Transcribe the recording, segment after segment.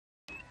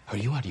Are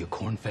you out of your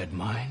corn-fed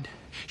mind?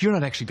 You're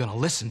not actually gonna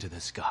listen to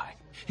this guy.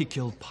 He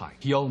killed Pike.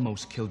 He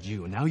almost killed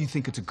you. And now you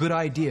think it's a good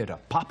idea to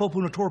pop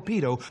open a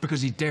torpedo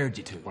because he dared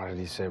you to. Why did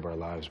he save our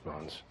lives,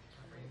 Bones?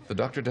 The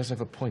doctor does have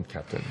a point,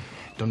 Captain.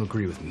 Don't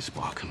agree with me,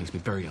 Spock. It makes me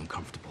very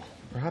uncomfortable.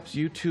 Perhaps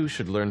you too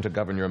should learn to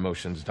govern your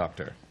emotions,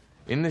 Doctor.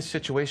 In this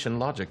situation,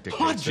 logic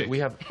dictates that we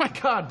have... My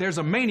God, there's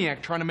a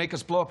maniac trying to make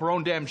us blow up our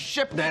own damn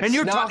ship. And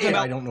you're talking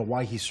about... I don't know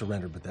why he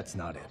surrendered, but that's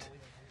not it.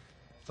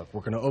 Look,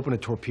 we're going to open a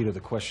torpedo. The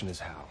question is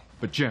how.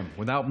 But Jim,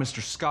 without Mr.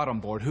 Scott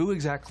on board, who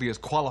exactly is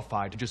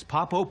qualified to just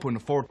pop open a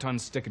 4-ton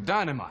stick of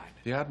dynamite?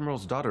 The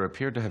Admiral's daughter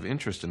appeared to have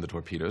interest in the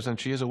torpedoes, and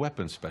she is a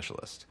weapons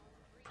specialist.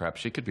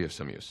 Perhaps she could be of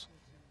some use.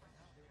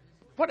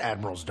 What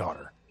Admiral's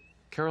daughter?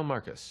 Carol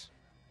Marcus.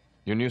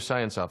 Your new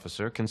science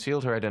officer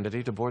concealed her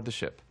identity to board the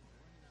ship.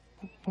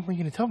 When were you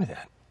going to tell me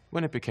that?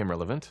 When it became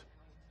relevant,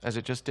 as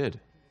it just did.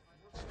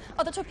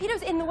 Are the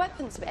torpedoes in the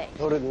weapons bay?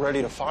 Loaded and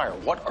ready to fire.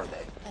 What are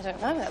they? I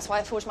don't know. That's why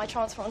I forged my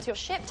transfer onto your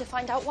ship, to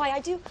find out why. I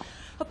do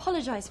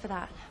apologize for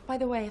that. By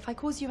the way, if I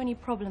cause you any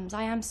problems,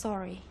 I am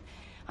sorry.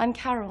 I'm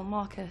Carol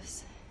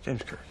Marcus.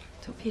 James Kirk.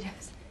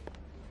 Torpedoes.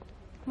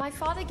 My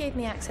father gave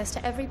me access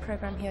to every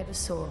program he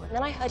oversaw. And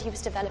then I heard he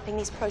was developing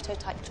these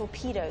prototype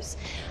torpedoes.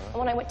 And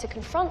when I went to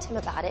confront him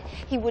about it,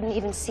 he wouldn't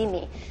even see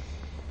me.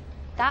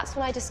 That's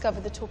when I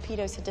discovered the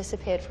torpedoes had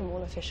disappeared from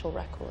all official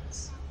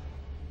records.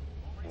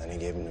 And then he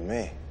gave them to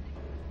me.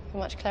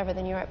 You're much cleverer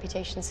than your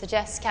reputation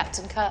suggests,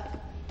 Captain Kirk.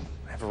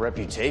 I have a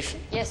reputation?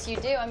 Yes, you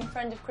do. I'm a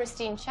friend of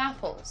Christine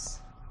Chappell's.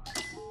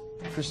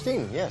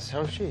 Christine, yes.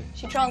 How is she?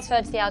 She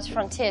transferred to the outer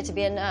frontier to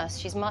be a nurse.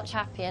 She's much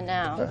happier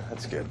now.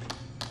 That's good.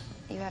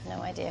 You have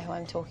no idea who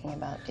I'm talking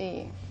about, do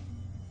you?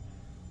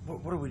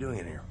 What are we doing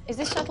in here? Is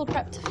this shuttle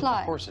prepped to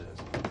fly? Of course it is.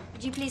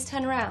 Would you please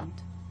turn around?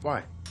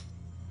 Why?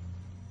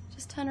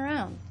 Just turn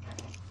around.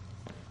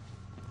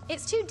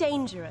 It's too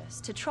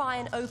dangerous to try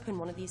and open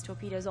one of these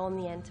torpedoes on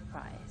the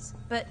Enterprise.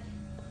 But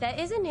there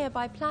is a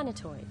nearby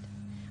planetoid.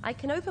 I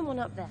can open one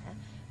up there,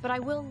 but I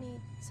will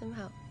need some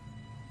help.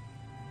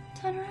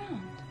 Turn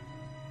around.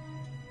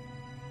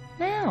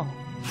 Now.